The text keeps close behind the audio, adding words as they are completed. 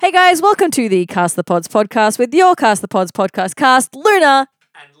Hey guys, welcome to the Cast the Pods podcast with your Cast the Pods podcast cast, Luna.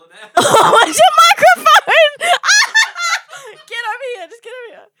 And Lynette. Oh, what's your microphone? Get over here. Just get over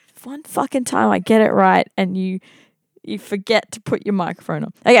here. One fucking time I get it right and you forget to put your microphone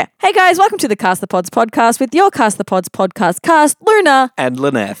on. Okay. Hey guys, welcome to the Cast the Pods podcast with your Cast the Pods podcast cast, Luna. And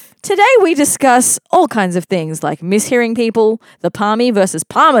Lynette. Today we discuss all kinds of things like mishearing people, the Palmy versus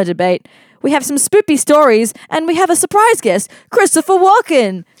Palmer debate. We have some spoopy stories and we have a surprise guest, Christopher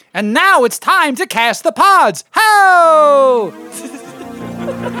Walken. And now it's time to cast the pods. Ho!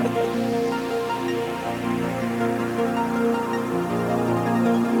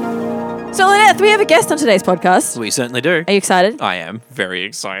 So Lynette, we have a guest on today's podcast. We certainly do. Are you excited? I am very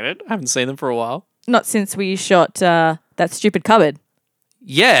excited. I haven't seen them for a while. Not since we shot that stupid cupboard.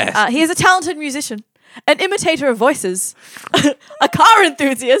 Yeah. He is a talented musician, an imitator of voices, a car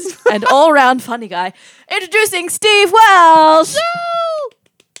enthusiast, and all-round funny guy. Introducing Steve Welsh.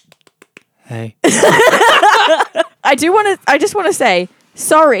 Hey. I just want to say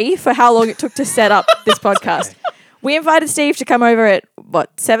sorry for how long it took to set up this podcast. We invited Steve to come over at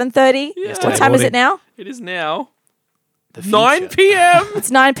 7:30. What time is it now? It is now The 9 future. p.m. It's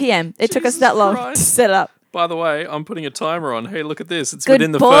 9 p.m. It took us that long to Christ. set up. By the way, I'm putting a timer on. Hey, look at this. It's Good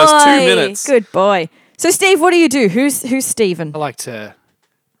within the boy. first 2 minutes. Good boy. So Steve, what do you do? Who's Steven? I like to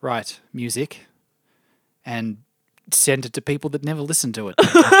write music and send it to people that never listen to it.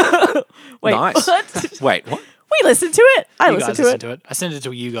 Wait, Nice. what? Wait, what? We listen to it. I You listen guys to listen it. to it. I send it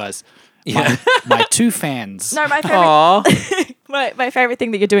to you guys. Yeah. My two fans. No, my favorite. Aw. My favorite thing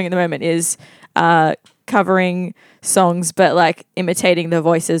that you're doing at the moment is covering songs, but like imitating the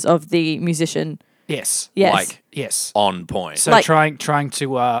voices of the musician. Yes. Yes. Like, Yes. on point. So Like- trying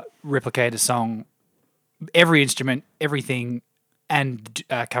to replicate a song, every instrument, everything, and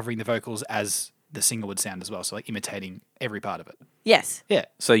covering the vocals as the singer would sound as well. So like imitating every part of it. Yes. Yeah.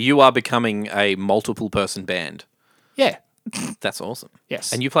 So you are becoming a multiple person band. Yeah. That's awesome.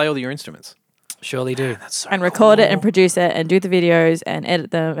 Yes. And you play all your instruments. surely do. That's so And record it and produce it and do the videos and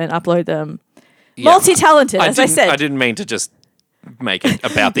edit them and upload them. Yeah. Multi-talented, as I didn't- said. I didn't mean to just make it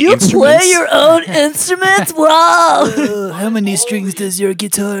about the You instruments. play your own instruments? Wow. How many strings does your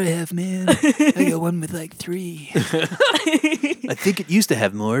guitar have, man? I got one with like 3. I think it used to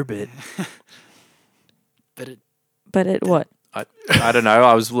have more, but But it, But it what? I don't know.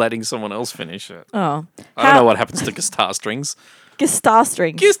 I was letting someone else finish it. Oh. I don't know what happens to guitar strings. Guitar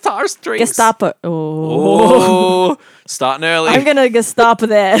string. Guitar strings. Gestapo. Oh, starting early. I'm going to Gestapo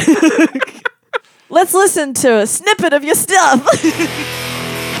there. Let's listen to a snippet of your stuff.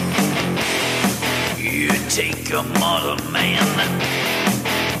 You take a model man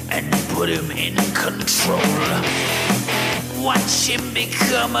and put him in control. Watch him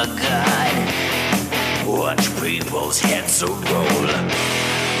become a god. Watch people's heads roll.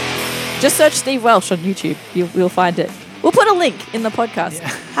 Just search Steve Welsh on YouTube. You'll find it. We'll put a link in the podcast.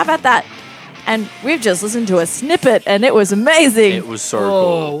 How about that? And we've just listened to a snippet and it was amazing. It was so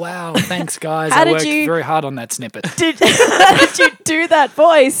oh, cool. wow. Thanks, guys. How I did worked you- very hard on that snippet. How did you do that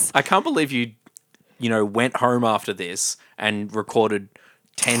voice? I can't believe you went home after this and recorded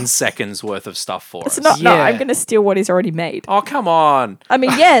 10 seconds worth of stuff for us. It's not. No, Yeah. I'm going to steal what he's already made. Oh, come on. I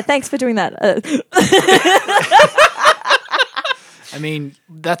mean, yeah, thanks for doing that. I mean,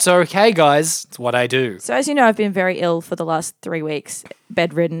 that's okay, guys. It's what I do. So as you know, I've been very ill for the last 3 weeks,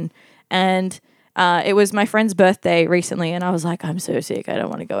 bedridden. And it was my friend's birthday recently. And I was like, I'm so sick. I don't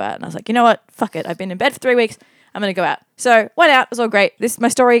want to go out. And I was like, you know what? Fuck it. I've been in bed for 3 weeks. I'm going to go out. So went out. It was all great. My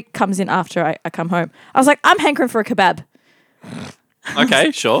story comes in after I come home. I was like, I'm hankering for a kebab.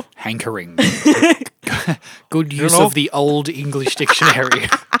 Okay, sure. Hankering. Good use of the old English dictionary.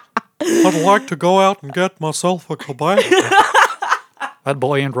 I'd like to go out and get myself a kebab. That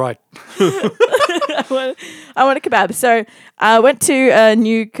boy ain't right. I want a kebab. So I went to a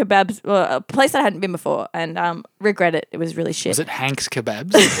new kebab, well, a place I hadn't been before, and regret it. It was really shit. Was it Hank's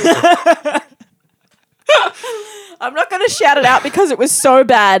Kebabs? I'm not going to shout it out because it was so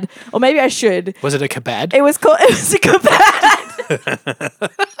bad. Or maybe I should. Was it a kebab? It was a kebab.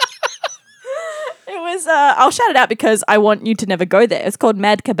 It was, I'll shout it out because I want you to never go there. It's called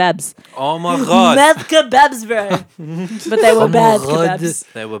Mad Kebabs. Oh, my God. Mad Kebabs, bro. But they were bad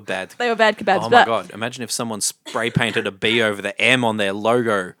kebabs. They were bad. They were bad kebabs. Oh, my but God. Imagine if someone spray painted a B over the M on their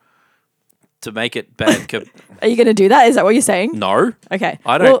logo to make it bad. Are you going to do that? Is that what you're saying? No. Okay.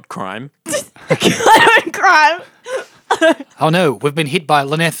 I don't Well, crime. I don't crime. Oh no, we've been hit by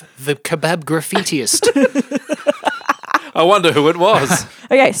Lynette, the kebab graffitiist. I wonder who it was.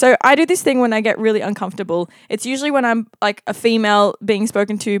 Okay, so I do this thing when I get really uncomfortable. It's usually when I'm like a female being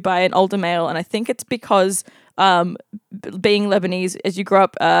spoken to by an older male, and I think it's because being Lebanese, as you grow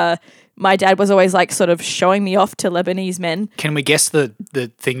up, my dad was always like sort of showing me off to Lebanese men. Can we guess the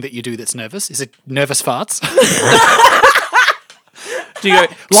thing that you do that's nervous? Is it nervous farts? Do you go,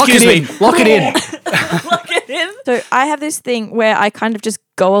 Lock excuse it me? in. Lock it in. Look at him. So I have this thing where I kind of just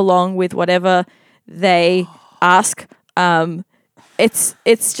go along with whatever they ask.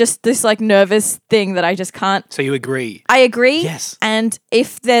 It's just this like nervous thing that I just can't. So you agree? I agree. Yes. And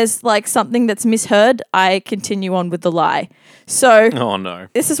if there's like something that's misheard, I continue on with the lie. So Oh, no.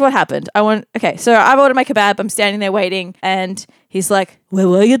 this is what happened. So I've ordered my kebab. I'm standing there waiting, and he's like, "Where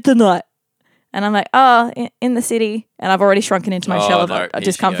were you tonight?" And I'm like, "Oh, in the city." And I've already shrunken into my shell of no, here she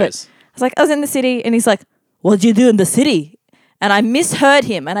discomfort. goes. I was like, "I was in the city," and he's like, "What'd you do in the city?" And I misheard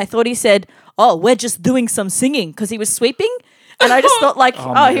him, and I thought he said, "Oh, we're just doing some singing," because he was sweeping. And I just thought like,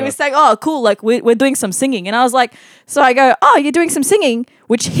 he was saying, "Oh, cool, like we're doing some singing." And I was like, so I go, "Oh, you're doing some singing,"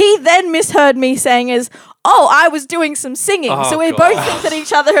 which he then misheard me saying is, "Oh, I was doing some singing." Oh, so we God. both think that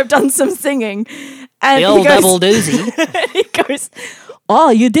each other have done some singing. And The he old goes, double doozy. he goes,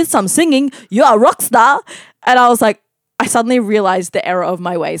 "Oh, you did some singing. You're a rock star." And I was like, I suddenly realized the error of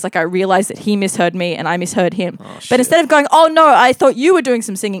my ways. Like I realized that he misheard me and I misheard him. But instead of going, "Oh no, I thought you were doing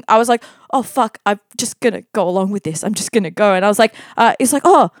some singing," I was like, "Oh fuck, I'm just gonna go along with this. I'm just gonna go." And I was like, he's like,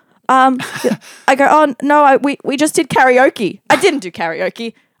 "Oh, yeah." I go, "Oh no, we just did karaoke." I didn't do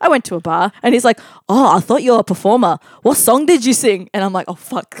karaoke. I went to a bar, and he's like, "Oh, I thought you were a performer. What song did you sing?" And I'm like, "Oh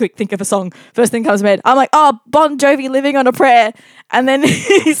fuck, quick, think of a song." First thing comes to my head. I'm like, "Oh, Bon Jovi, Living on a Prayer." And then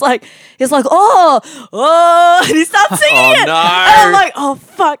he's like, "Oh," and he starts singing Oh, it. no. And I'm like, "Oh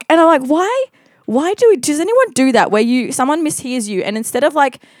fuck," and I'm like, why does anyone do that where someone mishears you, and instead of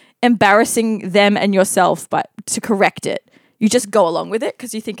like embarrassing them and yourself, but to correct it, you just go along with it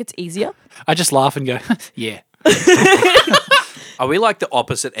because you think it's easier? I just laugh and go, yeah. Are we like the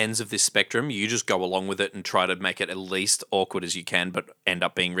opposite ends of this spectrum? You just go along with it and try to make it at least awkward as you can, but end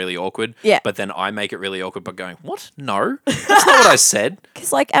up being really awkward. Yeah. But then I make it really awkward by going, "What? No, that's not what I said."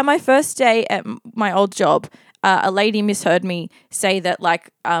 Because like at my first day at my old job, a lady misheard me say that like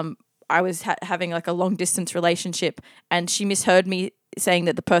I was having like a long distance relationship, and she misheard me saying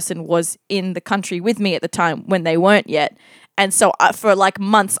that the person was in the country with me at the time when they weren't yet. And so for like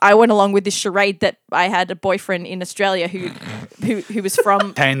months, I went along with this charade that I had a boyfriend in Australia who was from.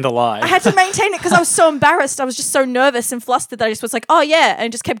 Maintain the lie. I had to maintain it because I was so embarrassed. I was just so nervous and flustered that I just was like, "Oh yeah,"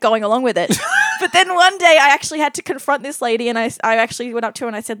 and just kept going along with it. But then one day I actually had to confront this lady, and I actually went up to her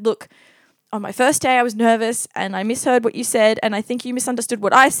and I said, "Look, on my first day I was nervous and I misheard what you said, and I think you misunderstood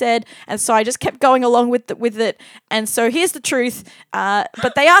what I said, and so I just kept going along with it. And so here's the truth,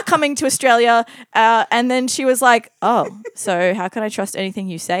 but they are coming to Australia." And then she was like, "Oh, so how can I trust anything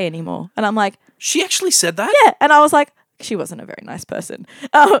you say anymore?" And I'm like, She actually said that? "Yeah." And I was like, she wasn't a very nice person.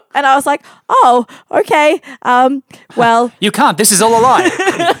 And I was like, "Oh, okay. Well." You can't. This is all a lie.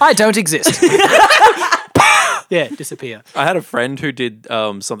 I don't exist. Yeah, disappear. I had a friend who did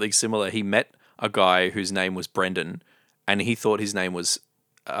something similar. He met a guy whose name was Brendan, and he thought his name was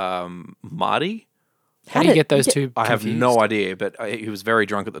Marty. How do you get those two I have confused? no idea, but he was very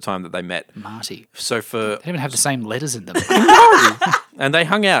drunk at the time that they met. Marty. So for They don't even have the same letters in them. and they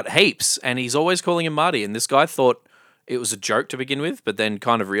hung out heaps, and he's always calling him Marty. And this guy thought it was a joke to begin with, but then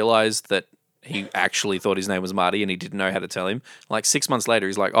kind of realized that he actually thought his name was Marty, and he didn't know how to tell him. Like 6 months later,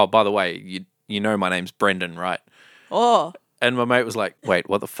 he's like, "Oh, by the way, you know my name's Brendan, right?" Oh, And my mate was like, "Wait,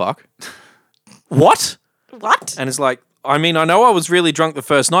 what the fuck? What?" what? And it's like, "I mean, I know I was really drunk the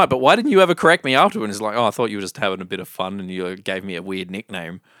first night, but why didn't you ever correct me afterward?" And it's like, "Oh, I thought you were just having a bit of fun and you gave me a weird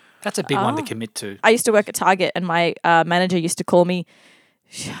nickname." That's a big one to commit to. I used to work at Target, and my manager used to call me.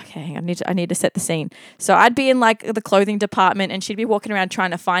 Okay, hang on, I need to set the scene. So I'd be in like the clothing department, and she'd be walking around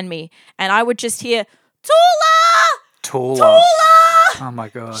trying to find me, and I would just hear "Tula, Tula. Tula." Oh my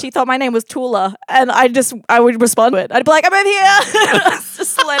god. She thought my name was Tula, and I would respond to it. I'd be like, "I'm over here,"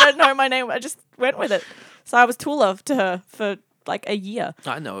 just to let her know my name. I just went with it. So I was Tula to her for like a year.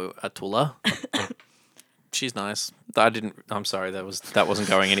 I know Atula. She's nice. I'm sorry, that wasn't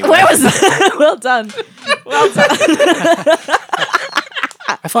going anywhere. Where was that? Well done. Well done.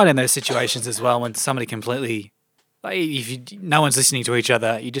 I find in those situations as well when somebody completely, like, no one's listening to each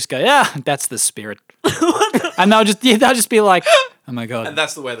other, you just go, "Yeah, that's the spirit," and they'll just be like, "Oh my god, And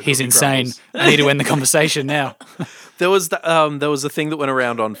that's the way the he's cookie insane. crumbles. I need to end the conversation now." There was a thing that went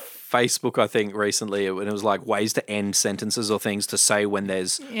around on Facebook, I think, recently, and it was like ways to end sentences or things to say when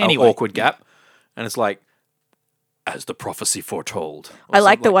there's Anyway. an awkward gap, and it's like, "As the prophecy foretold." or I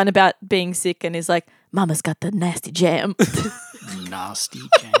like the something. one about being sick and is like, "Mama's got the nasty jam." Nasty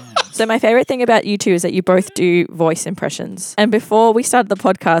jam. So my favorite thing about you two is that you both do voice impressions. And before we started the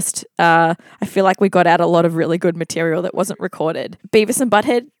podcast, I feel like we got out a lot of really good material that wasn't recorded. Beavis and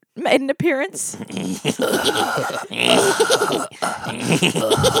Butthead made an appearance.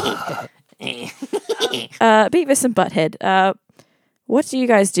 Beavis and Butthead, what do you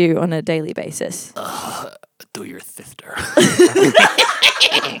guys do on a daily basis? Do your thifter.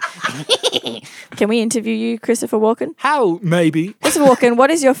 Can we interview you, Christopher Walken? How? Maybe. Christopher Walken, what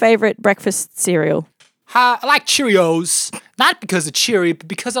is your favorite breakfast cereal? I like Cheerios. Not because of cheery, but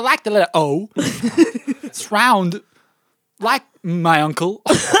because I like the letter O. It's round. Like my uncle.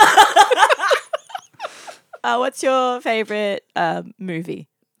 What's your favorite movie?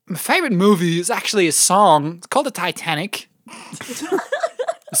 My favorite movie is actually a song. It's called The Titanic.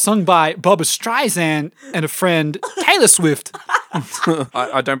 Sung by Barbra Streisand and a friend, Taylor Swift.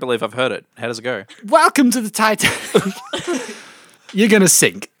 I don't believe I've heard it. How does it go? Welcome to the Titanic. You're going to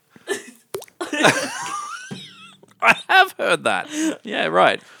sink. I have heard that. Yeah,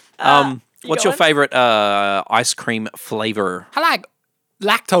 right. What's your going? favorite ice cream flavor? I like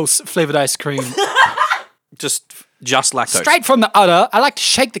lactose flavored ice cream. Just lactose. Straight from the udder. I like to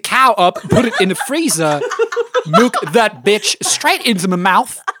shake the cow up, put it in the freezer, milk that bitch straight into my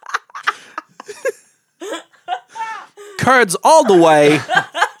mouth. Curds all the way.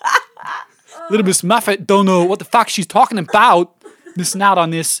 Little Miss Muffet don't know what the fuck she's talking about. Missing out on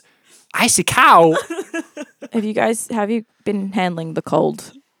this icy cow. Have you been handling the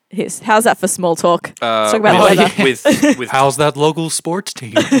cold? How's that for small talk? Let's talk about oh, the weather. yeah. with How's that local sports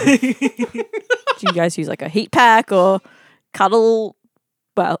team? Do you guys use like a heat pack or cuddle?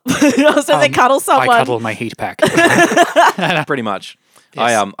 Well, I was going to cuddle I someone. cuddle my heat pack. pretty much.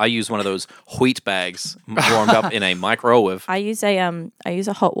 Yes. I use one of those wheat bags warmed up in a microwave. I use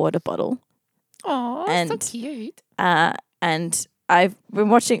a hot water bottle. Oh, And- so cute. And I've been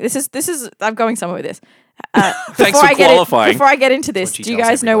watching. This is. I'm going somewhere with this. Thanks for qualifying. Before I get into this, what she do you tells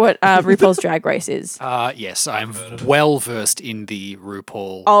guys know what RuPaul's Drag Race is? Yes, I'm well versed in the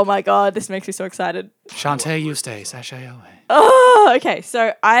RuPaul. Oh my god, this makes me so excited. Shantae Eustace, sashay away. Oh, okay.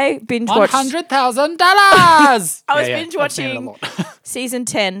 So I binge watched $100,000. I was binge I've seen it a watching lot. season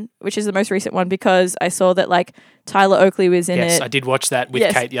 10, which is the most recent one, because I saw that like Tyler Oakley was in Yes, it. I did watch that with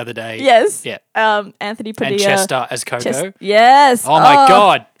Yes. Kate the other day. Yes. Yeah. Anthony Padilla. And Chester as Coco. Yes. Oh my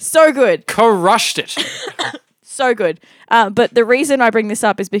God. So good. Crushed it. So good. But the reason I bring this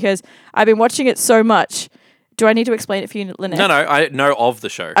up is because I've been watching it so much. Do I need to explain it for you, Lynette? No, I know of the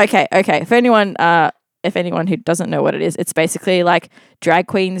show. Okay. If anyone who doesn't know what it is, it's basically like Drag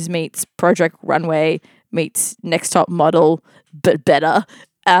Queens meets Project Runway meets Next Top Model, but better.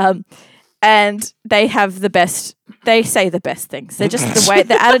 And they have the best. They say the best things. They're just the way,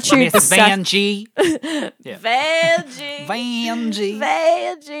 the attitude, the Miss stuff. Van G. Vanjie. Van G.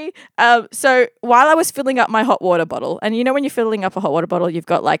 Vanjie. So while I was filling up my hot water bottle, and you know when you're filling up a hot water bottle, you've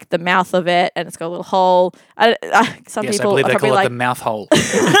got like the mouth of it, and it's got a little hole. Some Yes, I people believe are they probably call it like, the mouth hole.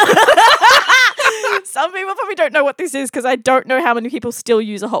 some people probably don't know what this is because I don't know how many people still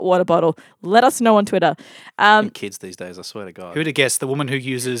use a hot water bottle. Let us know on Twitter. Kids these days, I swear to God. Who would have guessed the woman who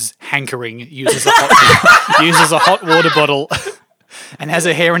uses hankering uses a hot water bottle and has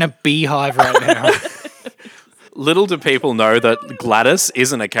her hair in a beehive right now? Little do people know that Gladys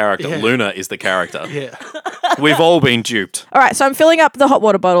isn't a character. Yeah. Luna is the character. Yeah. We've all been duped. All right, so I'm filling up the hot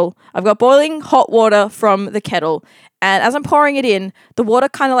water bottle. I've got boiling hot water from the kettle. And as I'm pouring it in, the water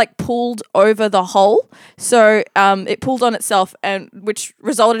kind of like pooled over the hole. So it pooled on itself, and which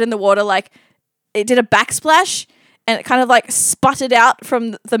resulted in the water like it did a backsplash, and it kind of like sputtered out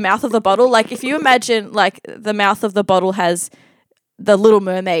from the mouth of the bottle. Like if you imagine like the mouth of the bottle has the Little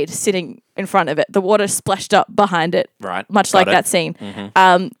Mermaid sitting in front of it, the water splashed up behind it, Right. much Got like it. that scene.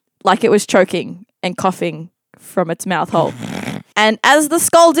 Like it was choking and coughing from its mouth hole. And as the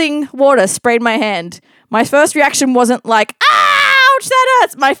scalding water sprayed my hand, my first reaction wasn't like, ouch, that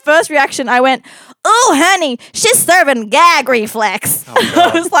hurts. My first reaction, I went, oh, honey, she's serving gag reflex.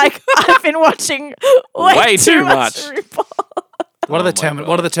 I was like, I've been watching way too much RuPaul. What are the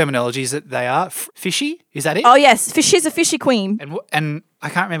terminologies that they are? Fishy? Is that it? Oh, yes. She's a fishy queen. And I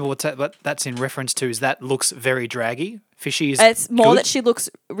can't remember what that's in reference to. Is that looks very draggy? Fishy is It's more good? that she looks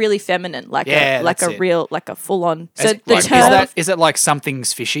really feminine, like Yeah, that's it. like a full on. So As- the like, term. is it like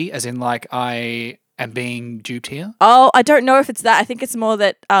something's fishy, as in like I am being duped here? Oh, I don't know if it's that. I think it's more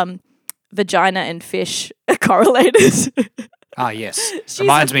that vagina and fish are correlated. Ah, yes. She's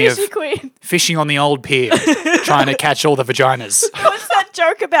Reminds a me of fishy queen. fishing on the old pier, trying to catch all the vaginas. What's that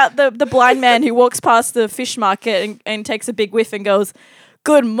joke about the blind man who walks past the fish market and takes a big whiff and goes,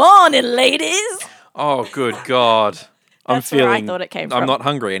 "Good morning, ladies." Oh, good God. That's where I thought it came I'm from. not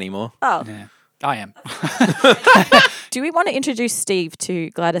hungry anymore. Oh. Yeah, I am. Do we want to introduce Steve to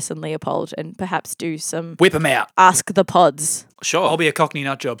Gladys and Leopold and perhaps do some Whip them out. Ask the Pods? Sure. I'll be a Cockney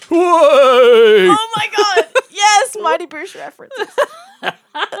nut job. Oh my God. Yes, Mighty Boosh references.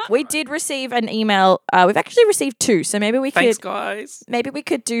 We did receive an email. We've actually received 2, so maybe we Thanks, could guys.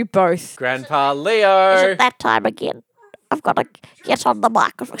 do both. Grandpa Leo. That time again. I've got to get on the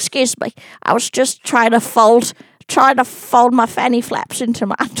microphone. Excuse me. I was just trying to fold my fanny flaps into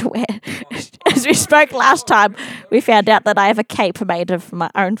my underwear. As we spoke last time, we found out that I have a cape made of my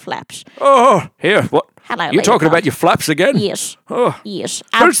own flaps. Oh, here, what? Hello, You talking Leopold. about your flaps again? Yes. Oh, Yes.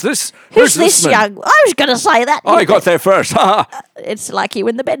 who's this? Who's this man? young? I was going to say that. I got there first. Ha ha. It's like you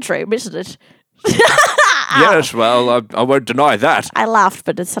in the bedroom, isn't it? Yes, well, I won't deny that. I laughed,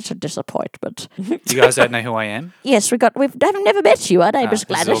 but it's such a disappointment. You guys don't know who I am? Yes, I've never met you. Our name is this is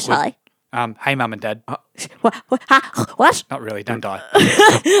Gladys. awkward. Hi. Hey, Mum and Dad. What? Not really. Don't die.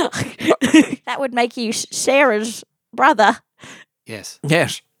 That would make you Sarah's brother. Yes.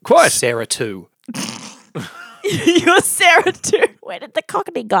 Yes, quite. Sarah too. You're Sarah too. Where did the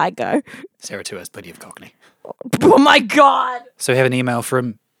Cockney guy go? Sarah too has plenty of Cockney. Oh my God. So we have an email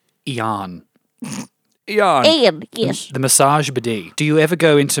from Ian. Ian. Ian, yes. The massage bidet. Do you ever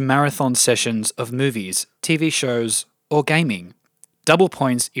go into marathon sessions of movies, TV shows, or gaming? Double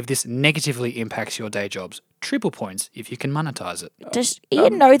points if this negatively impacts your day jobs. Triple points if you can monetize it. Does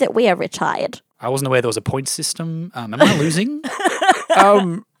Ian know that we are retired? I wasn't aware there was a point system. Am I losing?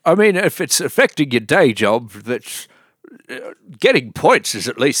 I mean, if it's affecting your day job, that's getting points is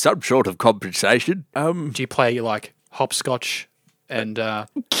at least some sort of compensation. Do you play like hopscotch and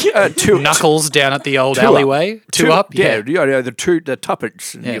Two knuckles down at the old Two up. alleyway? Two up? Yeah, the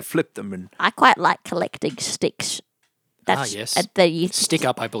tuppence, and Yeah. you flip them, and I quite like collecting sticks. That's, yes. and then you, Stick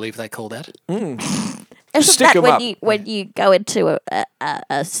up, I believe they call that. isn't stick that 'em when up. you go into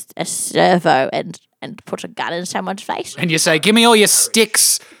a servo and put a gun in someone's face? And you say, give me all your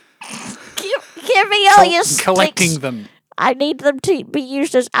sticks. Give me all your sticks. Collecting them. I need them to be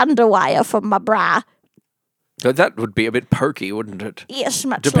used as underwire for my bra. so that would be a bit pokey, wouldn't it? Yes,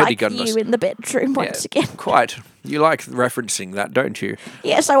 much Depending like on you the- in the bedroom once again. Quite. You like referencing that, don't you?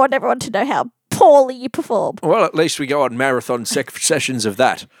 Yes, I want everyone to know how poorly you perform. Well, at least we go on marathon sessions of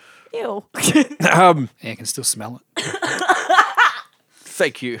that. Ew. Yeah, I can still smell it.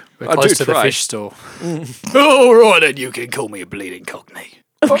 Thank you. We're I close do to the try. fish store. All right, then you can call me a bleeding Cockney.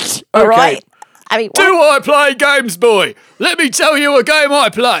 All right. I mean, Do I play games, boy? Let me tell you a game I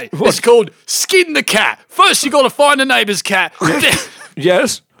play. It's called Skin the Cat. First, you got to find the neighbour's cat.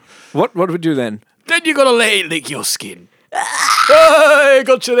 Yes. What do we do then? Then you got to let it lick your skin. Hey,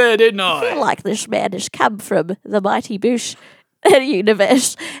 got you there, didn't I feel I? like this man has come from the Mighty Boosh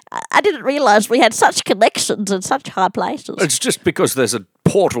universe. I didn't realise we had such connections in such high places. It's just because there's a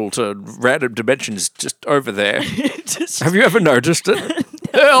portal to random dimensions just over there. Have you ever noticed it?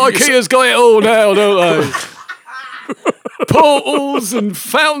 Yeah, IKEA's got it all now, don't they? Portals and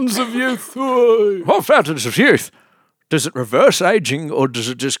fountains of youth. Whoa. What fountains of youth? Does it reverse aging or does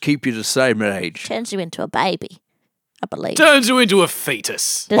it just keep you the same age? Turns you into a baby, I believe. Turns you into a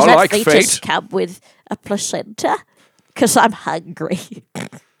fetus. Does I that like fetus fate. come with a placenta? Because I'm hungry.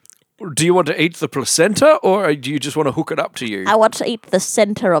 Do you want to eat the placenta or do you just want to hook it up to you? I want to eat the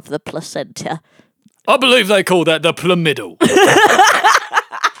centre of the placenta. I believe they call that the plummiddle.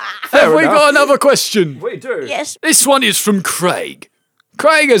 Have we enough. got another question? We do. Yes, This one is from Craig.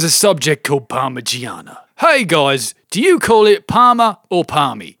 Craig has a subject called Parmigiana. Hey guys, do you call it Parma or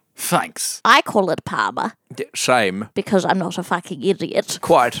Palmy? Thanks. I call it Parma Same. because I'm not a fucking idiot.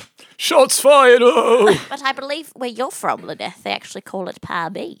 Quite. Shots fired. Oh. But I believe where you're from, Lynette, they actually call it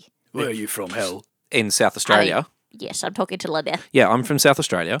Palmy. Where are you from, hell? In South Australia. Yes, I'm talking to Lynette. Yeah, I'm from South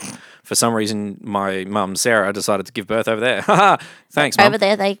Australia. For some reason, my mum, Sarah, decided to give birth over there. Haha. Thanks, mum. Over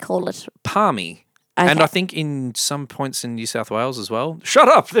there, they call it. Palmy. Okay. And I think in some points in New South Wales as well. Shut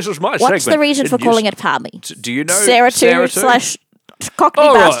up. This is my segment. What's the reason for calling it Palmy? Do you know Sarah 2 slash Cockney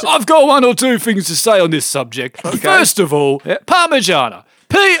All right, bastard. I've got one or two things to say on this subject. First of all, Parmigiana.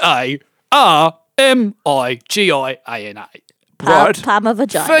 Parmigiana. Right. Parma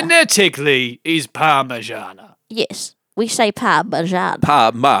vagina. Phonetically is Parmigiana. Yes, we say Parmesan.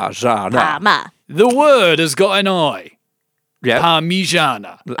 Parmigiana. Parma. The word has got an I. Yeah.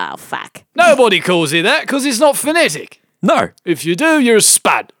 Parmigiana. Oh, fuck. Nobody calls it that because it's not phonetic. No. If you do, you're a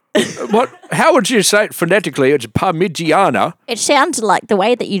spud. What? How would you say it phonetically? It's Parmigiana. It sounds like, the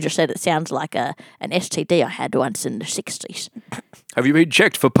way that you just said it sounds like an STD I had once in the 60s. Have you been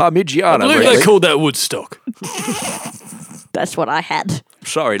checked for Parmigiana? I believe really? they called that Woodstock. That's what I had.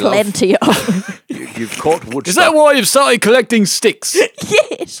 Sorry, love. Plenty of. You you've caught Woodstock. Is that why you've started collecting sticks?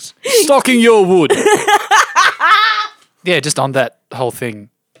 Yes. Stocking your wood. Yeah, just on that whole thing,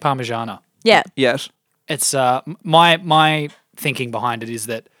 Parmigiana. Yeah. Yes. It's my thinking behind it is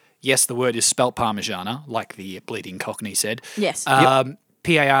that yes, the word is spelt Parmigiana, like the bleeding Cockney said. Yes. Parmi,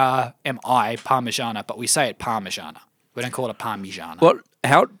 Parmigiana, but we say it Parmigiana. We don't call it Parmigiana. Well,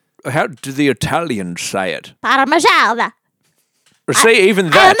 how do the Italians say it? Parmigiana. See, even I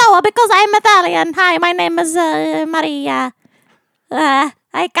that. don't know because I'm Italian. Hi, my name is Maria.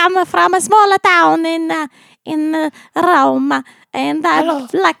 I come from a small town in Rome, and I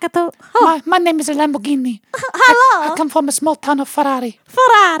like to. Oh, My name is Lamborghini. hello, I come from a small town of Ferrari.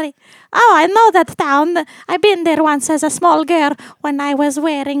 Ferrari. Oh, I know that town. I've been there once as a small girl when I was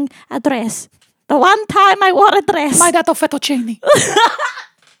wearing a dress. The one time I wore a dress. My dato fettuccine.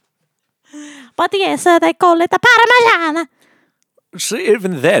 But yes, they call it a Parmigiana. See,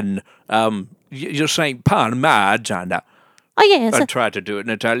 even then, you're saying Parmigiana. Oh yes, I tried to do it in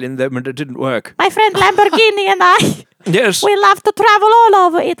Italian then, but it didn't work. my friend Lamborghini and I, Yes. we love to travel all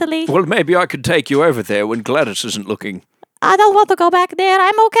over Italy. Well, maybe I could take you over there when Gladys isn't looking. I don't want to go back there.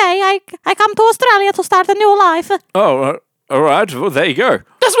 I'm okay. I come to Australia to start a new life. Oh, all right. Well, there you go.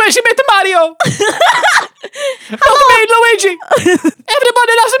 That's where she met the Mario. Hello, me, Luigi.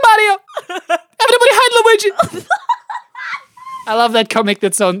 Everybody loves Mario. Everybody hide Luigi. I love that comic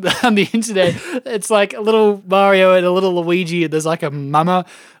that's on the internet. It's like a little Mario and a little Luigi, and there's like a mama,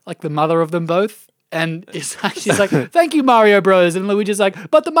 like the mother of them both. And it's like, she's like, thank you, Mario Bros. And Luigi's like,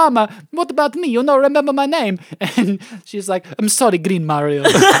 but the mama, what about me? You don't remember my name. And she's like, I'm sorry, Green Mario.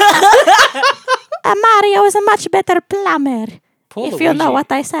 Mario is a much better plumber. Poor if you know Luigi.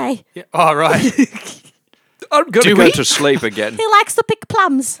 what I say. Yeah. Oh, right. I'm going to Do go we? to sleep again. He likes to pick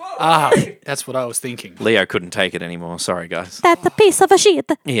plums. That's what I was thinking. Leo couldn't take it anymore. Sorry, guys. That piece of a shit.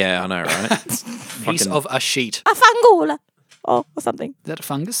 Yeah, I know, right? Piece of a sheet. A fangula. Or something. Is that a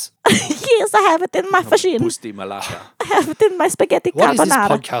fungus? Yes, I have it in my machine. Pusti Malaka. I have it in my spaghetti What is this carbonara.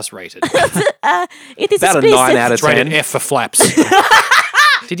 podcast rated? It is About a explicit. 9 out of It's rated 10. F for flaps.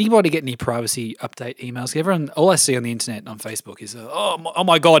 Did anybody get any privacy update emails? Everyone, all I see on the internet and on Facebook is, oh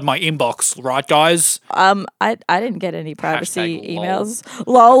my god, my inbox, right, guys? I didn't get any privacy Hashtag lol. emails.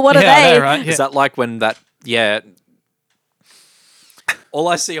 Lol, what are Yeah, I they? know, right? Is that like when that, yeah. All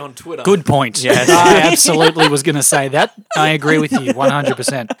I see on Twitter. Good point. Yes. I absolutely was going to say that. I agree with you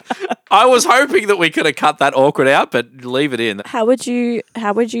 100%. I was hoping that we could have cut that awkward out, but leave it in. How would you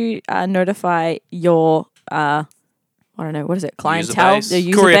notify your I don't know, what is it, clientele, base? the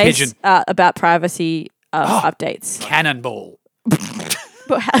user Courier base, pigeon. about privacy updates? Cannonball.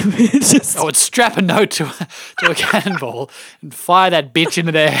 But just I would strap a note to a cannonball and fire that bitch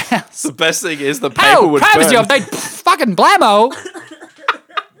into their house. The best thing is the paper Oh, would privacy burn. update. Fucking blammo.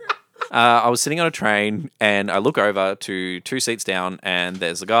 I was sitting on a train and I look over to 2 seats down and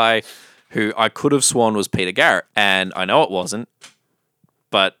there's a guy who I could have sworn was Peter Garrett. And I know it wasn't,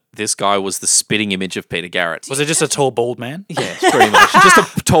 but this guy was the spitting image of Peter Garrett. Was it just a tall, bald man? Yeah, pretty much. Just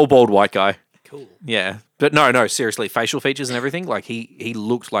a tall, bald white guy. Cool. Yeah. But no, seriously, facial features and everything, like he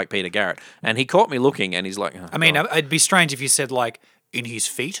looked like Peter Garrett. And he caught me looking and he's like, oh, I mean, God. it'd be strange if you said, like, in his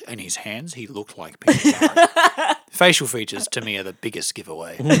feet and his hands, he looked like Peter Garrett. Facial features, to me, are the biggest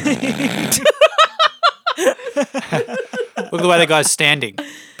giveaway. Look at the way the guy's standing.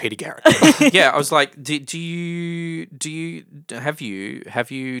 Peter Garrett. yeah, I was like,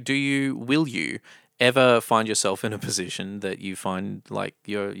 will you ever find yourself in a position that you find like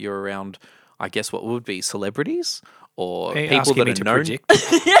you're around, I guess what would be celebrities or Are you people asking that me are to known? predict?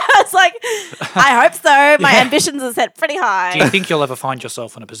 it's like, I hope so. My ambitions are set pretty high. Do you think you'll ever find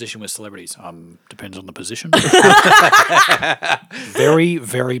yourself in a position with celebrities? Depends on the position. Very,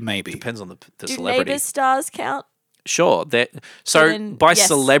 very maybe. Depends on the Do celebrity. Neighbours stars count? Sure. So then, by yes, I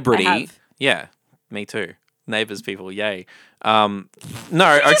celebrity, have. yeah, me too. Neighbours people, yay. No, okay,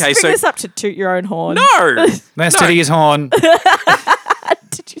 Just bring so this up to toot your own horn. no. Man's titting his horn.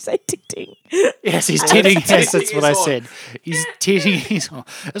 Did you say tick ting? Yes, he's titting. Yes, that's what I said. He's titting his horn.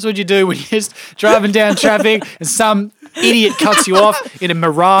 That's what you do when you're just driving down traffic and some idiot cuts you off in a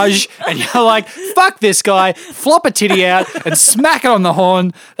Mirage and you're like, fuck this guy, flop a titty out and smack it on the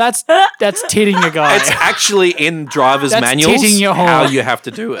horn. That's titting a guy. It's actually in driver's That's manuals titting your horn. how you have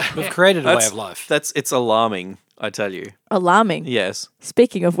to do it. We've created a way That's- of life. It's alarming, I tell you. Alarming. Yes.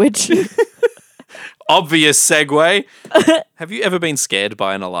 Speaking of which, Obvious segue. Have you ever been scared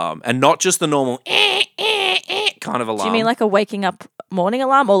by an alarm? And not just the normal kind of alarm. do you mean like a waking up morning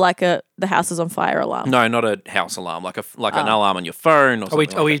alarm or like the house is on fire alarm? No, not a house alarm, like an alarm on your phone or Are we,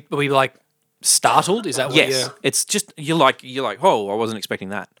 something. are we like startled? Is that what Yes. It's just you're like, oh, I wasn't expecting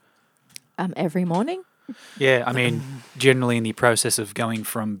that. Every morning. Yeah, I mean, generally in the process of going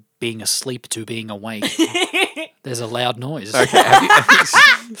from being asleep to being awake, there's a loud noise. Okay.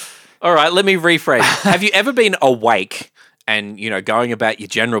 All right, let me rephrase. Have you ever been awake and, going about your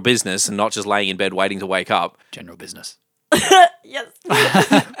general business and not just laying in bed waiting to wake up? General business. Yes.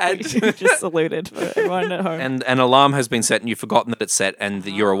 And, Just saluted for everyone at home. and an alarm has been set and you've forgotten that it's set and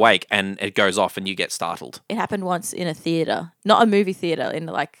that you're awake and it goes off and you get startled. It happened once in a theater, not a movie theater, in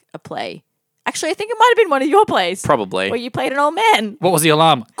like a play. Actually, I think it might have been one of your plays. Probably. Where you played an old man. What was the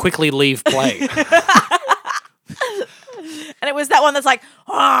alarm? Quickly leave play. And it was that one that's like,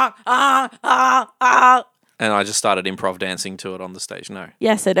 ah, ah, ah, ah. And I just started improv dancing to it on the stage. No.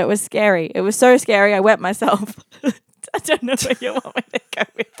 Yes, and it was scary. It was so scary, I wet myself. I don't know where you want me to go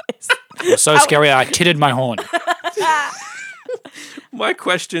with this. It was so scary, I titted my horn. My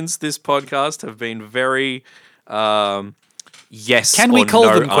questions this podcast have been very yes. Can we or call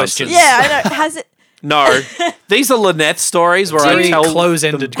no them questions? answers. Yeah, I know. Has it No. These are Lynette stories where I Very tell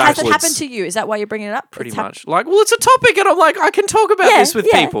close-ended them has it backwards. happened to you? Is that why you're bringing it up? Pretty It's much. Like, well, it's a topic, and I'm like, I can talk about this with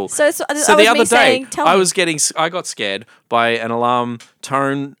people. So that So was the me other day, saying, tell I me. I got scared by an alarm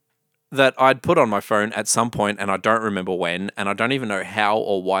tone that I'd put on my phone at some point, and I don't remember when, and I don't even know how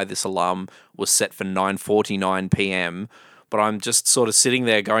or why this alarm was set for 9:49 p.m. But I'm just sort of sitting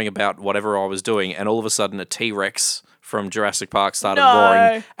there going about whatever I was doing, and all of a sudden, a T-Rex from Jurassic Park started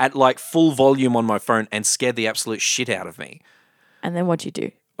roaring at like full volume on my phone and scared the absolute shit out of me. And then what'd you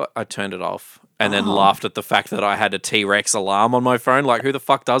do? I turned it off and then laughed at the fact that I had a T-Rex alarm on my phone. Like, who the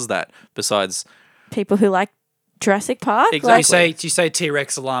fuck does that besides... People who like Jurassic Park? Exactly. You say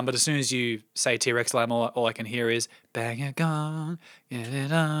T-Rex alarm, but as soon as you say T-Rex alarm, all I can hear is bang it gong, get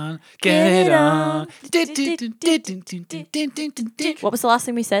it on, get it on. What was the last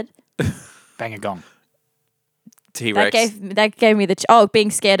thing we said? Bang it gong. T-Rex. That gave me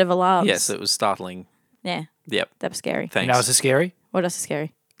being scared of alarms. Yes, it was startling. Yeah, Yep. that was scary. Thanks. You know what's so scary? What else is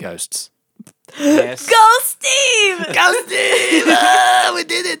scary? Ghosts. Yes. Go, Steve! We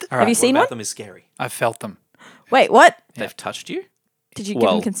did it. Have you seen What one? about them is scary? I've felt them. Wait, what? They've touched you? Did you give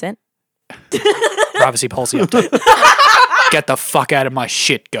Well- them consent? Privacy policy update. Get the fuck out of my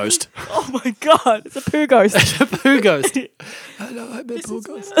shit, ghost. Oh my god, it's a poo ghost. Poo ghost. Hello, I'm a poo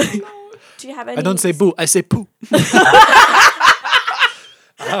ghost. Do you have any? I don't say boo, I say poo.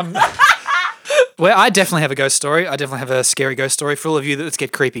 Well, I definitely have a ghost story. I definitely have a scary ghost story. For all of you, let's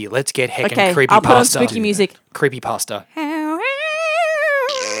get creepy. Let's get heckin' Okay, creepy I'll put on pasta. spooky music. Creepy pasta. No,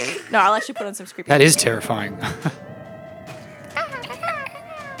 I'll actually put on some creepy. That is terrifying.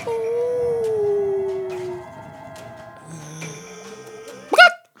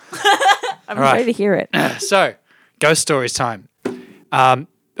 I'm All right. ready to hear it. So, ghost stories time.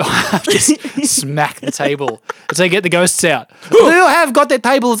 Just smack the table. So get the ghosts out. Do you have got the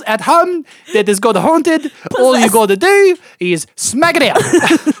tables at home that has got haunted? All you got to do is smack it out.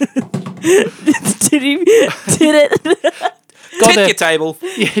 Did it? Got Tit the- your table.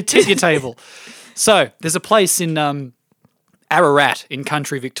 Yeah, tit your table. So there's a place in Ararat in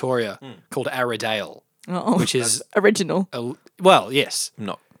country Victoria called Arradale, Oh, which is original. well, yes, I'm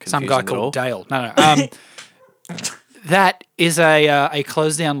not some confusing guy at all. called Dale. No. That is a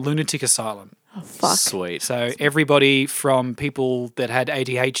closed down lunatic asylum. Fuck. Sweet. So everybody from people that had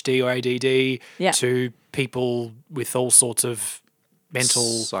ADHD or ADD Yeah. to people with all sorts of mental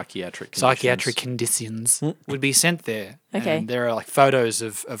Psychiatric conditions would be sent there. Okay. And there are like photos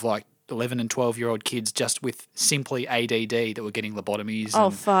of like 11 and 12-year-old kids just with simply ADD that were getting lobotomies. Oh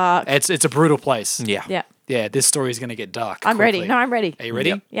and fuck. It's a brutal place. Yeah. Yeah. Yeah, this story is going to get dark. I'm ready. quickly. No, I'm ready. Are you ready?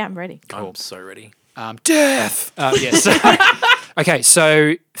 Yep. Yeah, I'm ready. I'm so ready. Death. Yes. Okay,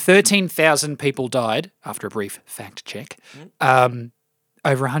 so 13,000 people died after a brief fact check. Over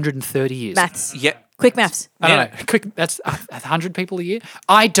 130 years. Maths. Yeah. Quick maths. I don't know. Quick, that's 100 people a year?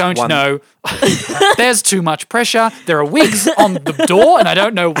 I don't One. know. There's too much pressure. There are wigs on the door, and I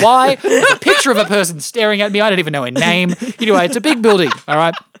don't know why. There's a picture of a person staring at me. I don't even know her name. Anyway, it's a big building, all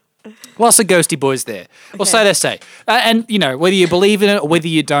right? Lots of ghosty boys there. Or so they say. And, you know, whether you believe in it or whether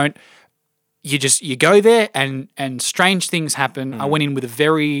you don't, you go there and strange things happen. I went in with a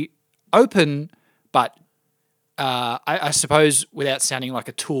very open but I suppose, without sounding like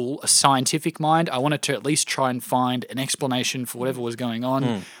a tool, a scientific mind. I wanted to at least try and find an explanation for whatever was going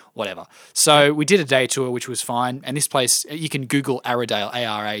on, whatever. So we did a day tour, which was fine. And this place, you can Google Arradale,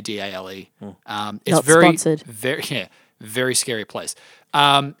 Aradale. It's Not very, sponsored. very scary place.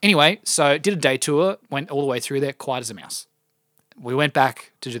 Anyway, so did a day tour, went all the way through there, quiet as a mouse. We went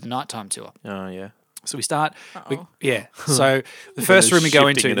back to do the nighttime tour. Oh, yeah. So we start. So the first room we go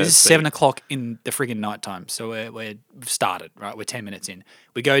shifting into, at this her is speed. 7:00 in the friggin' night time. So we've started, right? We're 10 minutes in.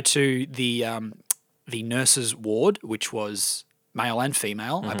 We go to the nurses' ward, which was male and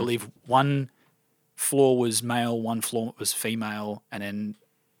female. I believe one floor was male, one floor was female, and then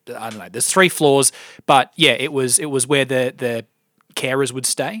I don't know. There's 3 floors, but yeah, it was where the carers would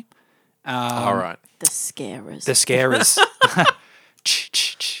stay. All right. The scarers. The scarers.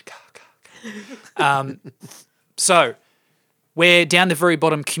 So we're down the very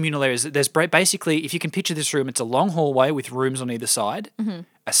bottom communal areas. There's basically, if you can picture this room, it's a long hallway with rooms on either side,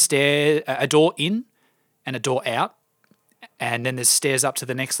 a door in and a door out, and then there's stairs up to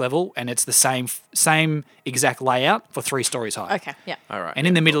the next level, and it's the same exact layout for 3 stories high. Okay, yeah. All right. And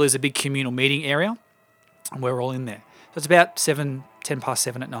in the middle is a big communal meeting area, and we're all in there. So it's about 10 past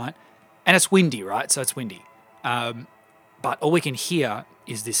 7 at night, and it's windy, right? So it's windy. But all we can hear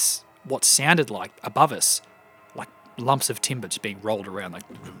is this, what sounded like above us, like lumps of timber just being rolled around,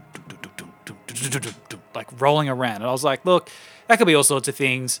 like rolling around. And I was like, look, that could be all sorts of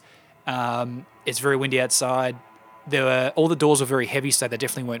things. It's very windy outside. All the doors were very heavy, so they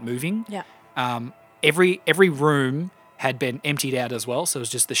definitely weren't moving. Yeah. Every room had been emptied out as well, so it was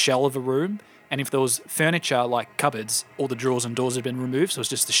just the shell of a room. And if there was furniture like cupboards, all the drawers and doors had been removed, so it was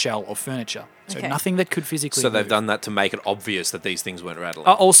just the shell of furniture. So Okay. nothing that could physically So they've move. done that to make it obvious that these things weren't rattling.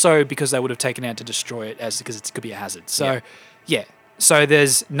 Also because they would have taken out to destroy it because it could be a hazard. So yeah. So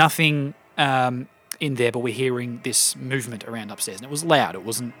there's nothing in there, but we're hearing this movement around upstairs, and it was loud. It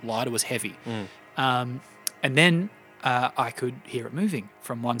wasn't light. It was heavy. And then I could hear it moving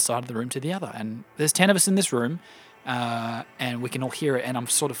from one side of the room to the other. And there's 10 of us in this room, and we can all hear it. And I'm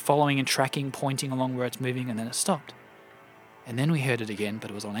sort of following and tracking, pointing along where it's moving, and then it stopped. And then we heard it again, but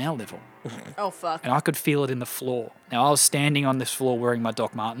it was on our level. Oh, fuck. And I could feel it in the floor. Now, I was standing on this floor wearing my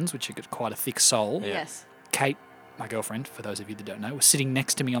Doc Martens, which have got quite a thick sole. Yes. Kate, my girlfriend, for those of you that don't know, was sitting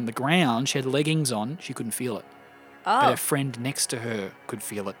next to me on the ground. She had leggings on. She couldn't feel it. But Oh. her friend next to her could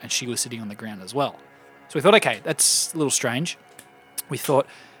feel it, and she was sitting on the ground as well. So we thought, okay, that's a little strange. We thought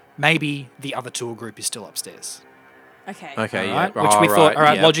maybe the other tour group is still upstairs. Okay. Okay, All yeah. right? Which we thought, all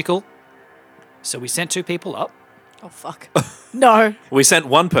right, yeah. logical. So we sent 2 people up. Oh, fuck. No. We sent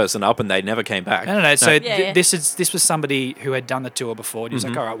one person up and they never came back. I don't know. So Yeah, yeah. this was somebody who had done the tour before. And he was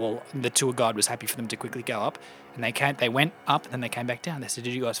Mm-hmm. like, all right, well, the tour guide was happy for them to quickly go up. And they went up and then they came back down. They said,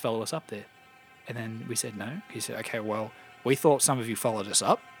 did you guys follow us up there? And then we said, no. He said, okay, well, we thought some of you followed us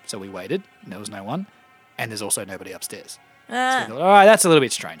up. So we waited and there was no one. And there's also nobody upstairs. So we thought, all right, that's a little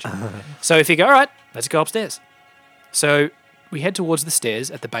bit strange. So we figure, all right, let's go upstairs. So we head towards the stairs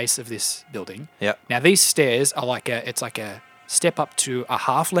at the base of this building. Yep. Now these stairs are like a step up to a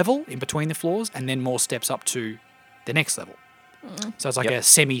half level in between the floors, and then more steps up to the next level. So it's like Yep. a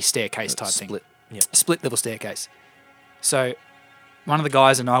semi staircase type thing. Split. Yeah. Split level staircase. So one of the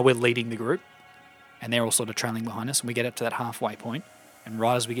guys and I, we're leading the group, and they're all sort of trailing behind us, and we get up to that halfway point, and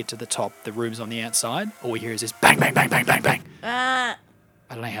right as we get to the top, the room's on the outside, all we hear is this bang, bang, bang, bang, bang, bang. Ah.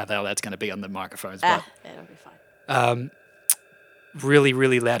 I don't know how the hell that's going to be on the microphones, Ah. but It'll be fine. really,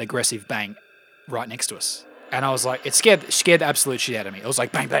 really loud, aggressive bang right next to us. And I was like, it scared the absolute shit out of me. It was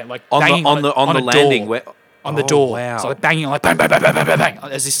like bang, bang, like On banging the on the a landing door, where on the Oh, door. wow. So like banging, like bang, bang, bang, bang, bang, bang, bang,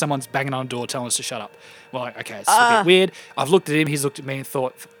 as if someone's banging on a door telling us to shut up. We're like, okay, it's a bit weird. I've looked at him, he's looked at me and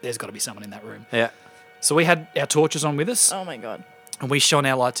thought, there's got to be someone in that room. Yeah. So we had our torches on with us, Oh, my God. and we shone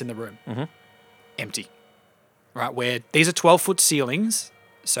our lights in the room. Empty. Right, where these are 12-foot ceilings,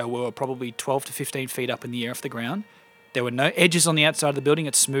 so we were probably 12 to 15 feet up in the air off the ground. There were no edges on the outside of the building.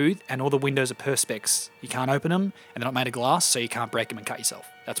 It's smooth, and all the windows are perspex. You can't open them, and they're not made of glass, so you can't break them and cut yourself.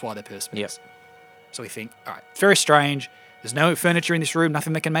 That's why they're perspex. Yep. So we think, all right, it's very strange. There's no furniture in this room,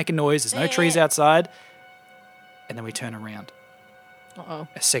 nothing that can make a noise. There's no trees outside. And then we turn around. Uh-oh.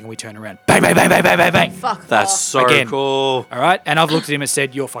 A second we turn around. Bang, bang, bang, bang, bang, bang, bang. Fuck. That's off. so Again. cool. All right. And I've looked at him and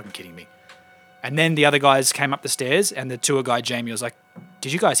said, you're fucking kidding me. And then the other guys came up the stairs, and the tour guide, Jamie, was like,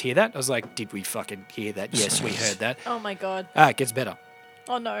 did you guys hear that? I was like, did we fucking hear that? Yes, we heard that. Oh, my God. It gets better.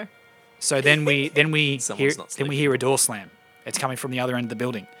 Oh, no. So then we Someone's not hear a door slam. It's coming from the other end of the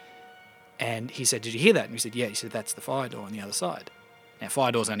building. And he said, did you hear that? And we said, yeah. He said, that's the fire door on the other side. Now,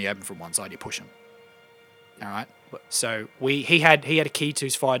 fire doors only open from one side. You push them. All right. So he had a key to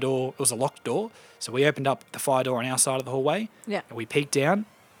his fire door. It was a locked door. So we opened up the fire door on our side of the hallway. Yeah. And we peeked down,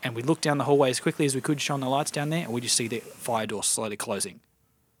 and we looked down the hallway as quickly as we could, shone the lights down there, and we just see the fire door slowly closing.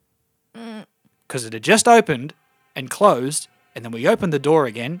 Because it had just opened and closed, and then we opened the door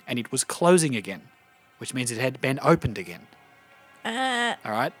again, and it was closing again, which means it had been opened again. Ah.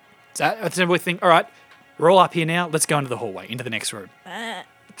 All right. So we think, all right, we're all up here now. Let's go into the hallway, into the next room. Ah.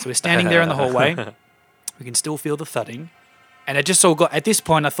 So we're standing there in the hallway, We can still feel the thudding. And it just all got, at this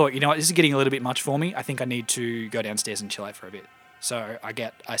point, I thought, you know what, this is getting a little bit much for me. I think I need to go downstairs and chill out for a bit. So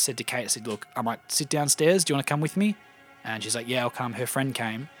I said to Kate, I said, look, I might sit downstairs. Do you want to come with me? And she's like, yeah, I'll come. Her friend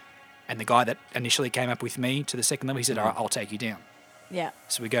came. And the guy that initially came up with me to the second level, he said, all right, I'll take you down. Yeah.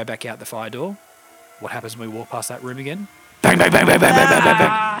 So we go back out the fire door. What happens when we walk past that room again? Bang, bang, bang, bang, bang, bang, bang,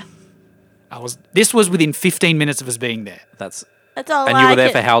 bang, bang. This was within 15 minutes of us being there. That's all. and you were there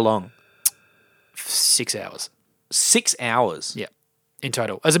for how long? 6 hours. 6 hours. Yeah, in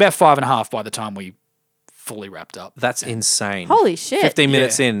total. It was about 5.5 by the time we fully wrapped up. That's insane. Holy shit. 15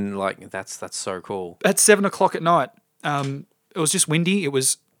 minutes Yeah. in, like that's so cool. At 7 o'clock at night, it was just windy. It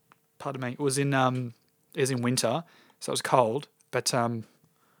was, pardon me, it was in winter, so it was cold. But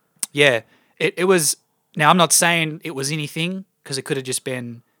yeah, it was. Now I'm not saying it was anything because it could have just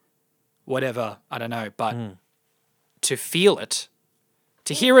been whatever. I don't know, but to feel it,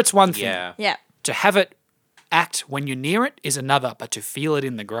 to hear it's one thing. Yeah. Yeah. To have it act when you're near it is another, but to feel it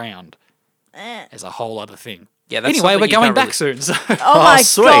in the ground is a whole other thing. Yeah, that's Anyway, something we're you going can't back really- soon. So Oh my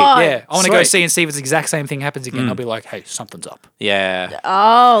sweet. god. yeah, I want to go Sweet. see and see if it's the exact same thing happens again. I'll be like, hey, something's up. Yeah.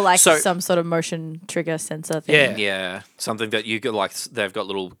 Oh, like So- some sort of motion trigger sensor thing. Yeah. Yeah, something that you could like. They've got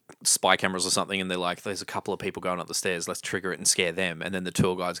little spy cameras or something, and they're like, "There's a couple of people going up the stairs. Let's trigger it and scare them." And then the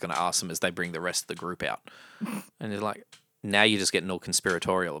tour guide's going to ask them as they bring the rest of the group out. And you're like, now you're just getting all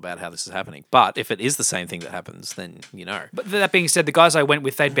conspiratorial about how this is happening. But if it is the same thing that happens, then you know. But that being said, the guys I went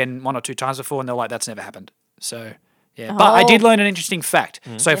with, they'd been 1 or 2 times before, and they're like, that's never happened. So, yeah. But I did learn an interesting fact.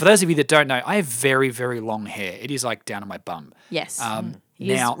 So for those of you that don't know, I have very, very long hair. It is like down on my bum. Yes. Now,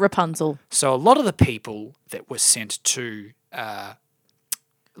 He's Rapunzel. so a lot of the people that were sent to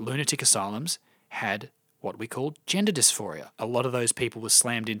lunatic asylums had what we call gender dysphoria. A lot of those people were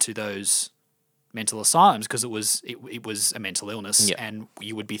slammed into those mental asylums because it was a mental illness, Yeah. and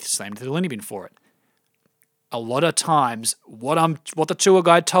you would be slammed to the loony bin for it. A lot of times, what the tour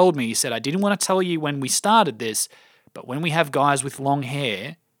guide told me, he said, I didn't want to tell you when we started this, but when we have guys with long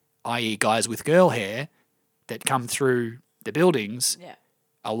hair, i.e. guys with girl hair, that come through the buildings, Yeah.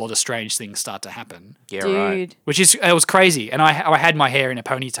 a lot of strange things start to happen. Yeah, Dude. right. Which is, it was crazy. And I had my hair in a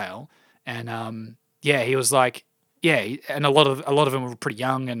ponytail, and yeah, he was like, yeah, and a lot of them were pretty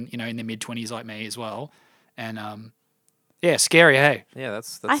young and, you know, in their mid-20s like me as well. And yeah, scary, hey. Yeah,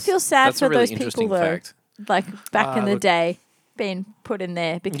 that's I feel sad that's for a really those people interesting though. fact. Like back in the look- day, being put in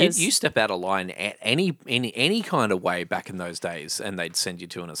there because You step out of line at any kind of way back in those days, and they'd send you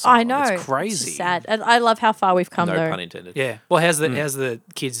to an asylum. I know It's crazy. just sad, and I love how far we've come No though. pun intended. Yeah. Well, how's the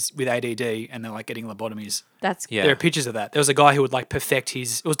kids with ADD and they're like getting lobotomies? That's Yeah. There are pictures of that. There was a guy who would like perfect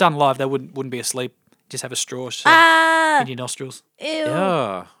his, it was done live, they wouldn't be asleep, just have a straw ah in your nostrils. ew.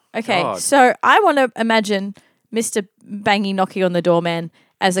 Yeah. Okay, God. so I want to imagine Mr. Bangy knocking on the doorman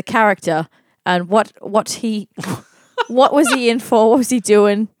as a character, and what he, what was he in for? What was he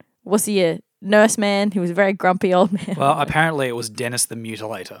doing? Was he a nurseman? He was a very grumpy old man. Well, apparently it was Dennis the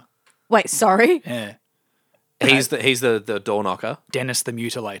Mutilator. Wait, sorry. Yeah. He's the door knocker. Dennis the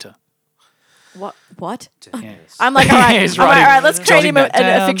Mutilator. What? Yeah. I'm like, all right, He's all writing- right, let's create jotting him a, that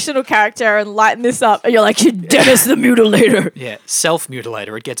down. a fictional character and lighten this up. And you're like, you're Dennis the Mutilator. Yeah.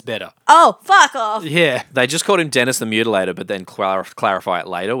 Self-mutilator. It gets better. Oh, fuck off. Yeah. They just called him Dennis the Mutilator, but then clarify it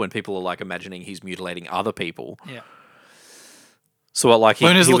later when people are like imagining he's mutilating other people. Yeah. So what, like he,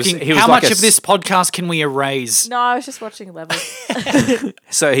 Luna's he was, looking, he was how like much a of this podcast can we erase? No, I was just watching Levels.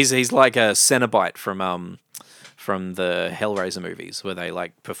 So he's like a Cenobite from the Hellraiser movies, where they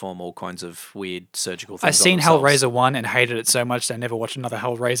like perform all kinds of weird surgical things. I've seen on themselves. Hellraiser 1 and hated it so much that I never watched another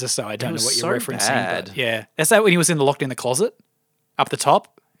Hellraiser, so I don't know was what you're so referencing. bad. But yeah. Is that when he was locked in the closet? Up the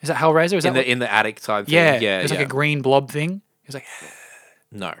top? Is that Hellraiser? Is in that the in the attic type thing. yeah. Yeah, It was yeah. like a green blob thing. He was like,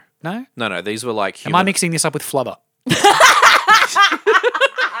 No, no? no. These were like Am I human- mixing this up with Flubber?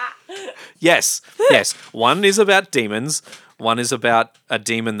 Yes, yes. One is about demons. One is about a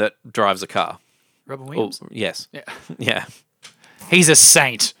demon that drives a car. Robin Oh, Williams? yes. Yeah. Yeah. He's a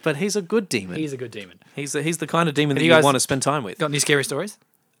saint. But he's a good demon. He's a good demon. He's the kind of demon that you you guys want to spend time with. Got any scary stories?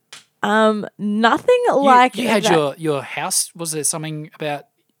 Nothing like you had that your house. Was there something about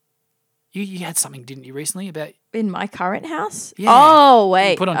you had something, didn't you, recently about in my current house. Yeah. Oh, you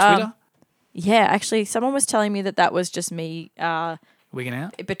wait. put on Twitter? Yeah, actually, someone was telling me that was just me Wigging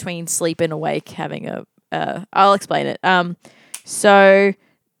out. between sleep and awake having a. I'll explain it. So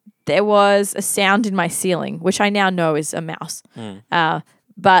there was a sound in my ceiling, which I now know is a mouse.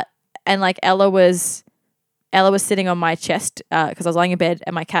 But like Ella was sitting on my chest because I was lying in bed,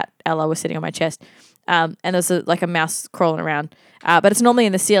 and my cat Ella was sitting on my chest. And there's like a mouse crawling around, but it's normally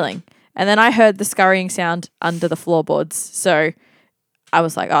in the ceiling. And then I heard the scurrying sound under the floorboards, so I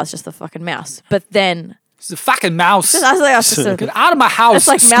was like, "Oh, it's just the fucking mouse." But then It's a fucking mouse. I was like, that's just Get out of my house, it's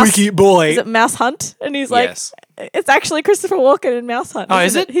like mouse, squeaky boy. Is it Mouse Hunt? And he's like, Yes. it's actually Christopher Walken in Mouse Hunt. Oh,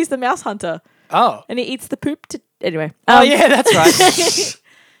 isn't is it? He's the mouse hunter, Oh. and he eats the poop. Anyway. Oh, yeah, that's right.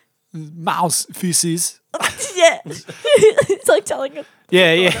 Mouse feces. Yeah. It's like telling him.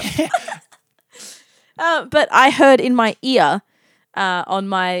 Yeah, yeah. But I heard in my ear, on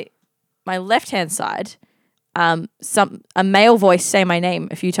my left hand side, a male voice say my name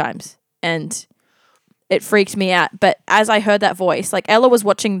a few times, and it freaked me out. But as I heard that voice, like Ella was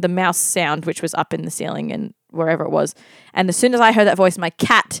watching the mouse sound, which was up in the ceiling and wherever it was, and as soon as I heard that voice, my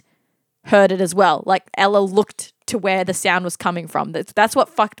cat heard it as well. Like Ella looked to where the sound was coming from. That's what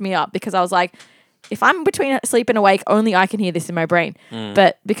fucked me up, because I was like, if I'm between asleep and awake, only I can hear this in my brain.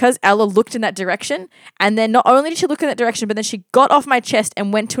 But because Ella looked in that direction, and then not only did she look in that direction, but then she got off my chest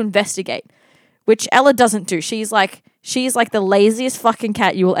and went to investigate, which Ella doesn't do. She's like the laziest fucking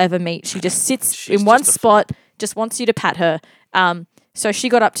cat you will ever meet. She just sits She's in one just a spot, just wants you to pat her. So she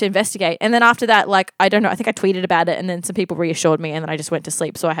got up to investigate. And then after that, like, I don't know, I think I tweeted about it, and then some people reassured me, and then I just went to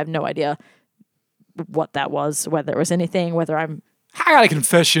sleep. So I have no idea what that was, whether it was anything, whether I'm... I got a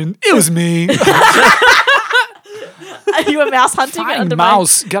confession. It was me. Are you a mouse hunting Find under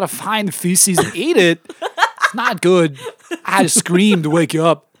mouse. Gotta find the feces and eat it. It's not good. I had to scream to wake you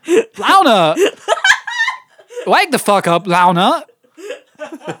up. Launa! Wake the fuck up, Launa.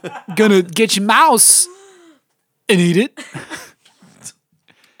 Gonna get your mouse and eat it.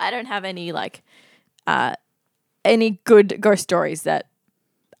 I don't have any, like, any good ghost stories that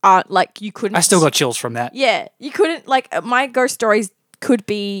aren't, like, you couldn't... I still got chills from that. Yeah, you couldn't, like, my ghost stories could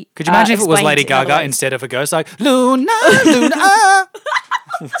be... Could you imagine if it was explained Lady in other Gaga ways. instead of a ghost? Like, Luna, Luna.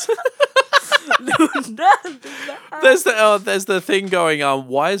 There's the thing going on.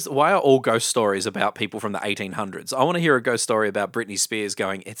 Why are all ghost stories about people from the 1800s? I want to hear a ghost story about Britney Spears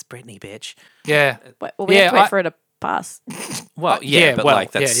going, "It's Britney, bitch." Yeah. Well, we have to Yeah, wait for it to pass. Well, yeah, yeah, but well,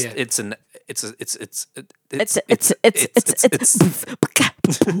 like that's yeah. it's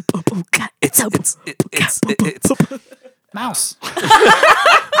Mouse.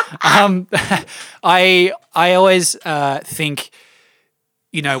 I always think,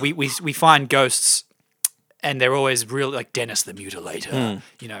 you know, we find ghosts, and they're always real, like Dennis the Mutilator,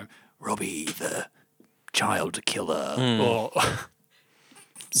 you know, Robbie the Child Killer, or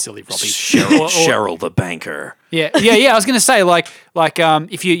silly Robbie. Cheryl the banker. Yeah. I was gonna say like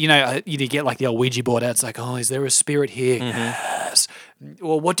if you get like the old Ouija board out, it's like, oh, is there a spirit here? Yes.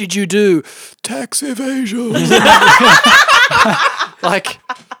 Well, what did you do? Tax evasion. Like,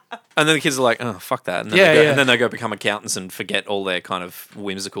 And then the kids are like, "Oh, fuck that!" And then Yeah, they go, yeah. and then they go become accountants and forget all their kind of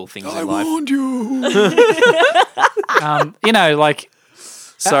whimsical things I in life. warned you. You know, like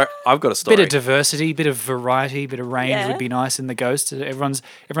So I've got a story. bit of diversity, bit of variety, bit of range Yeah. would be nice in the ghost. Everyone's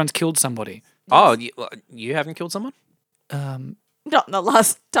killed somebody. Oh, you haven't killed someone? Not the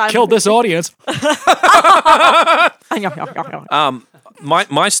last time. Killed this audience.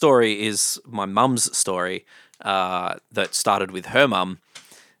 My story is my mum's story that started with her mum,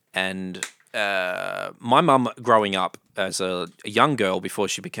 and my mum growing up as a young girl before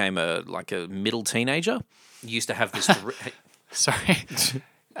she became a middle teenager used to have this. Sorry.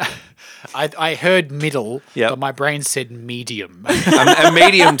 I heard middle, Yep. but my brain said medium. a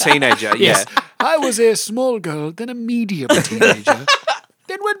medium teenager. Yes. Yeah. I was a small girl, then a medium teenager,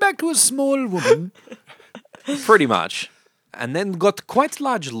 then went back to a small woman. Pretty much, and then got quite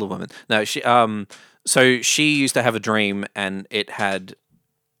large little woman. No, she so she used to have a dream, and it had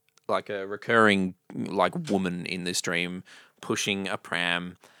like a recurring like woman in this dream pushing a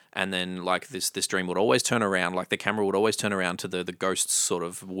pram, and then like this dream would always turn around, like the camera would always turn around to the ghost's sort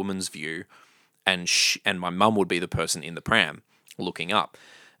of woman's view, and my mum would be the person in the pram looking up,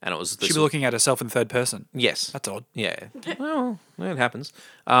 and it was this, She'd be looking at herself in third person. yes, That's odd. yeah, well, it happens.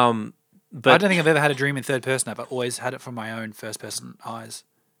 But I don't think I've ever had a dream in third person. I've always had it from my own first person eyes.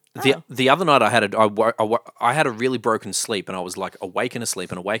 The other night I had a really broken sleep, and I was like awake and asleep,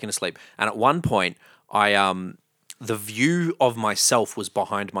 and at one point the view of myself was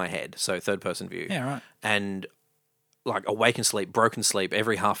behind my head, so third person view. Yeah, right. And like awake and sleep, broken sleep,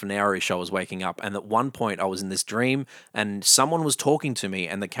 every half an hour-ish I was waking up, and at one point I was in this dream, and someone was talking to me,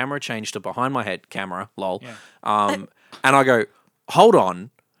 and the camera changed to behind my head, lol. And I go, hold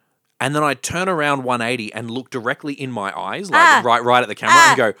on. And then I turn around 180 and look directly in my eyes, like right at the camera,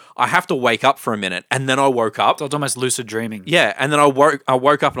 and go, I have to wake up for a minute. And then I woke up. So it's almost lucid dreaming. Yeah, and then I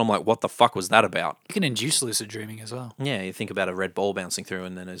woke up and I'm like, what the fuck was that about? You can induce lucid dreaming as well. Yeah, you think about a red ball bouncing through,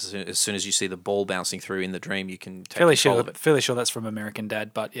 and then as soon as you see the ball bouncing through in the dream, you can take Fairly control sure, of it. fairly sure that's from American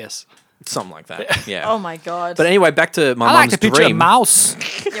Dad, but yes. Something like that, yeah. Oh my god. But anyway, back to my I like mum's to picture a dream. mouse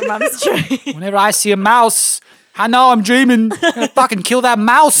Your mum's true. Whenever I see a mouse, I know I'm dreaming. I'm gonna fucking kill that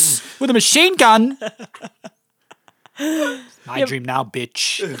mouse with a machine gun. My dream now,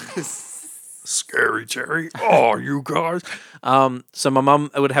 bitch. Scary Terry. Oh, you guys. So my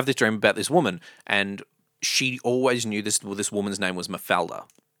mum would have this dream about this woman, and she always knew this woman's name was Mafalda.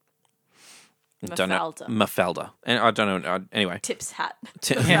 Don't know. Mafalda. Mafalda. And I don't know. Anyway. Tips hat.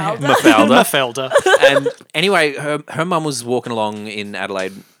 Mafalda. Felder. And anyway, her mum was walking along in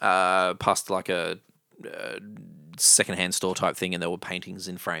Adelaide past like a secondhand store type thing, and there were paintings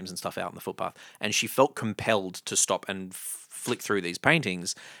in frames and stuff out on the footpath. And she felt compelled to stop and flick through these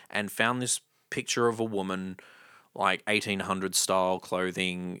paintings and found this picture of a woman, like 1800 style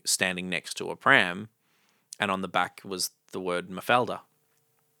clothing, standing next to a pram. And on the back was the word Mafalda.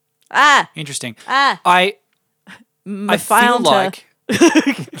 Interesting. I I feel found her. like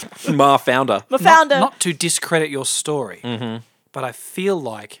Ma found her. Mafalda. not to discredit your story, but I feel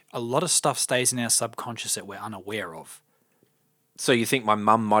like a lot of stuff stays in our subconscious that we're unaware of So you think my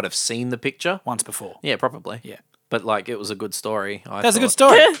mum might have seen the picture? once before. Yeah, probably. Yeah. But like, it was a good story. That's a good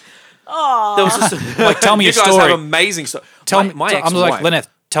story. There was like, tell me you a guys story. have amazing story. Tell my me. I'm like, ex-wife- Lynette,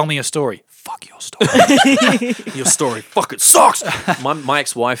 tell me your story. Fuck your story. Your story fucking sucks. My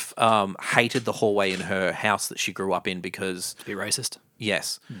ex-wife hated the hallway in her house that she grew up in because Be racist.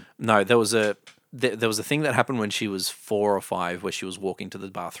 yes, no, there was a thing that happened when she was 4 or 5 where she was walking to the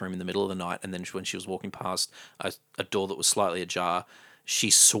bathroom in the middle of the night, and then when she was walking past a door that was slightly ajar, she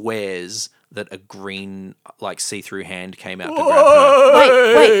swears that a green like see-through hand came out to grab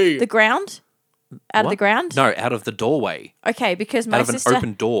her. Wait. The ground? Out of the What? ground? No, out of the doorway, Okay, because my out of an sister.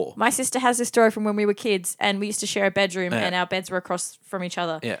 open door. My sister has this story from when we were kids, and we used to share a bedroom, and our beds were across from each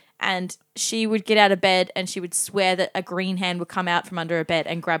other. Yeah. And she would get out of bed, and she would swear that a green hand would come out from under her bed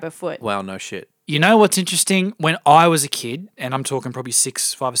and grab her foot. Wow, no shit. You know what's interesting? When I was a kid, and I'm talking probably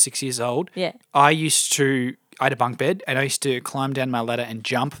 5 or 6 years old, Yeah. I had a bunk bed, and I used to climb down my ladder and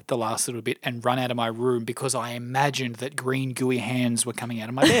jump the last little bit and run out of my room because I imagined that green gooey hands were coming out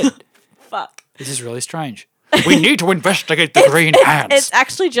of my bed. Fuck. This is really strange. We need to investigate the green hands. It's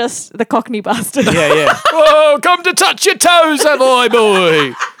actually just the Cockney bastard. Yeah. Oh, come to touch your toes,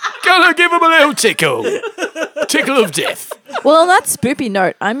 boy. Gonna give him a little tickle. Tickle of death. Well, on that spoopy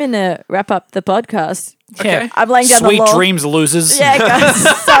note, I'm going to wrap up the podcast. Yeah. I'm laying down Sweet the law. dreams, losers. Yeah,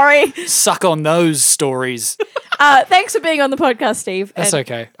 guys. Sorry. Suck on those stories. Thanks for being on the podcast, Steve. That's And,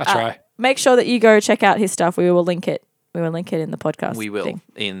 okay. I try. Make sure that you go check out his stuff. We will link it. We will link it in the podcast. We will thing.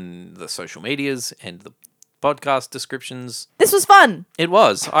 in the social medias and the podcast descriptions. This was fun. It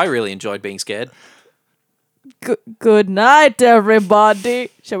was. I really enjoyed being scared. Good night, everybody.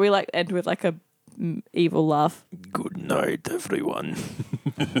 Shall we like end with like a evil laugh? Good night, everyone.